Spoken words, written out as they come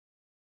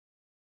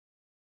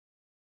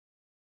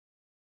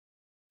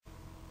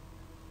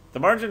The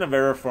margin of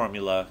error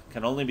formula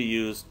can only be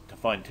used to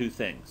find two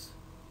things: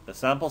 the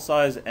sample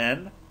size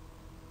n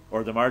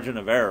or the margin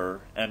of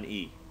error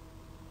me.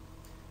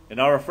 In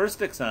our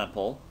first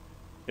example,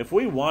 if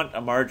we want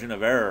a margin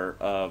of error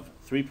of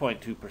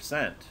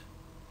 3.2%,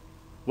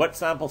 what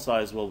sample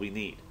size will we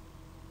need?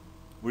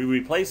 We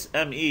replace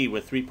me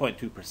with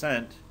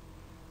 3.2%,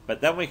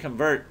 but then we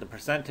convert the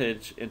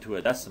percentage into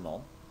a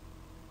decimal,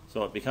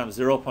 so it becomes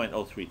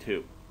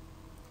 0.032.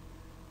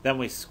 Then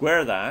we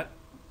square that.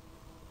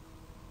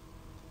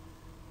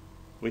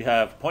 We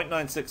have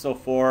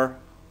 0.9604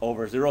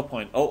 over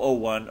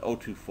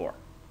 0.001024.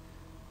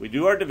 We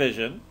do our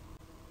division,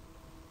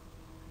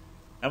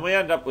 and we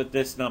end up with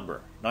this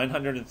number,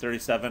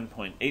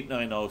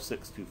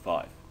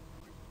 937.890625.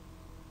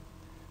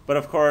 But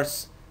of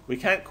course, we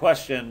can't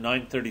question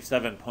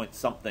 937 point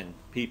something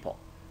people.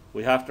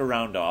 We have to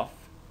round off.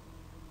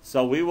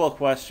 So we will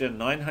question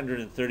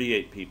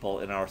 938 people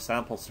in our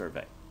sample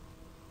survey.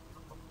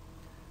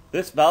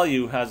 This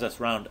value has us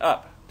round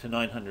up to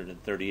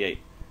 938,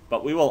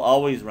 but we will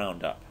always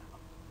round up.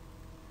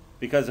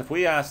 Because if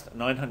we asked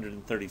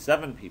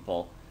 937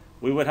 people,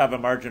 we would have a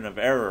margin of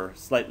error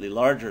slightly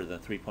larger than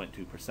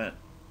 3.2%.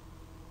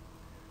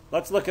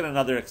 Let's look at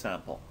another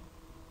example.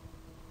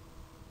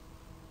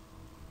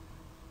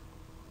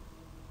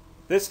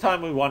 This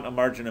time we want a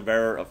margin of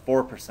error of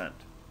 4%.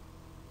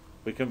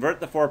 We convert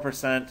the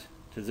 4%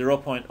 to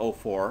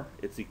 0.04,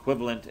 its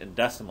equivalent in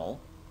decimal.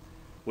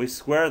 We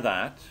square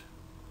that,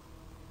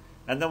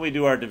 and then we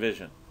do our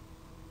division.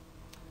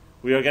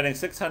 We are getting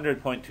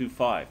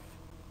 600.25.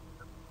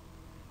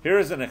 Here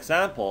is an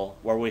example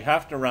where we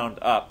have to round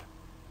up,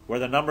 where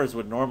the numbers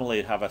would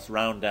normally have us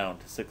round down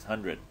to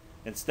 600.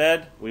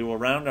 Instead, we will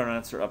round our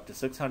answer up to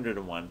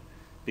 601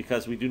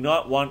 because we do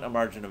not want a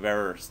margin of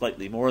error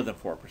slightly more than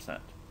 4%.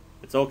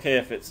 It's okay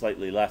if it's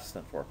slightly less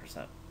than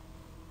 4%.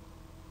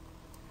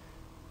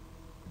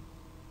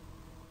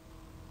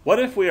 What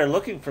if we are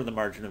looking for the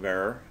margin of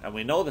error and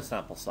we know the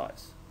sample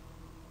size?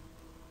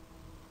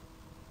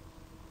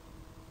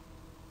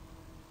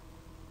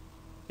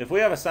 If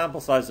we have a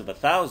sample size of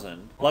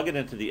 1,000, plug it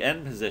into the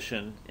n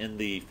position in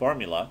the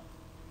formula,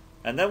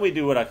 and then we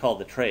do what I call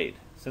the trade.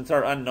 Since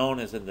our unknown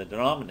is in the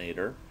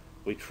denominator,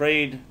 we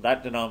trade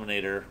that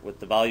denominator with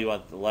the value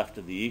on the left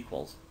of the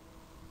equals.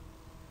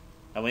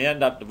 And we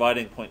end up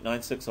dividing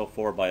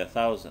 0.9604 by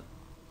 1,000.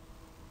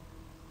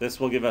 This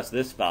will give us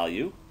this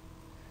value.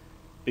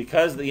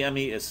 Because the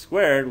ME is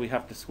squared, we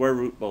have to square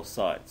root both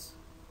sides.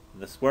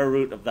 And the square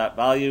root of that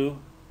value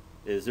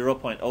is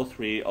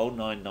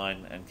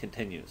 0.03099 and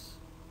continues.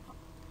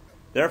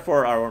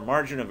 Therefore, our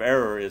margin of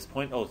error is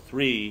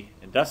 0.03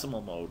 in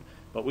decimal mode,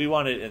 but we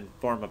want it in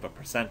form of a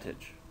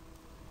percentage.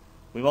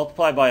 We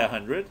multiply by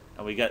 100,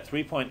 and we get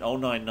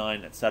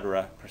 3.099,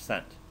 etc.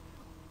 percent.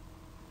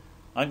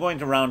 I'm going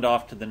to round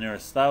off to the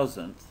nearest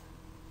thousandth,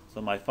 so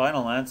my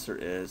final answer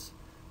is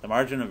the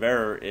margin of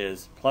error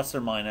is plus or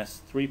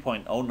minus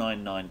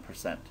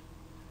 3.099%.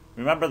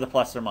 Remember the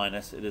plus or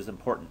minus, it is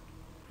important.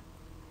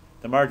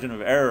 The margin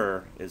of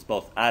error is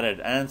both added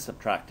and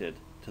subtracted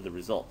to the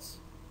results.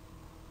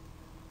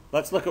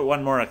 Let's look at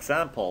one more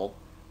example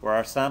where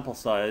our sample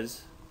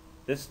size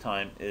this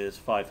time is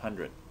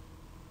 500.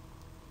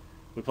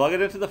 We plug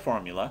it into the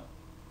formula,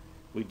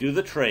 we do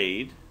the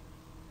trade,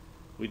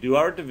 we do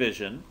our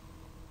division,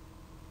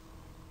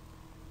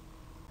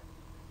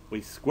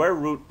 we square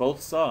root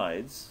both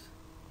sides,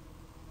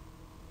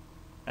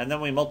 and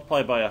then we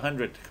multiply by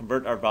 100 to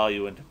convert our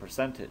value into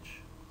percentage.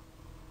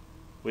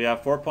 We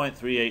have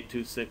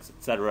 4.3826,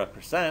 etc.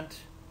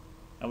 percent,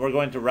 and we're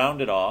going to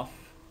round it off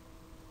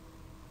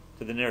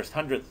to the nearest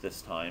hundredth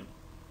this time.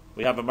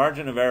 We have a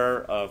margin of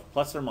error of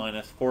plus or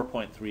minus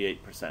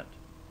 4.38%.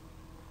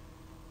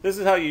 This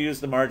is how you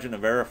use the margin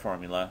of error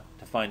formula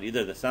to find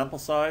either the sample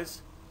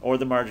size or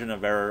the margin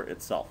of error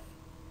itself.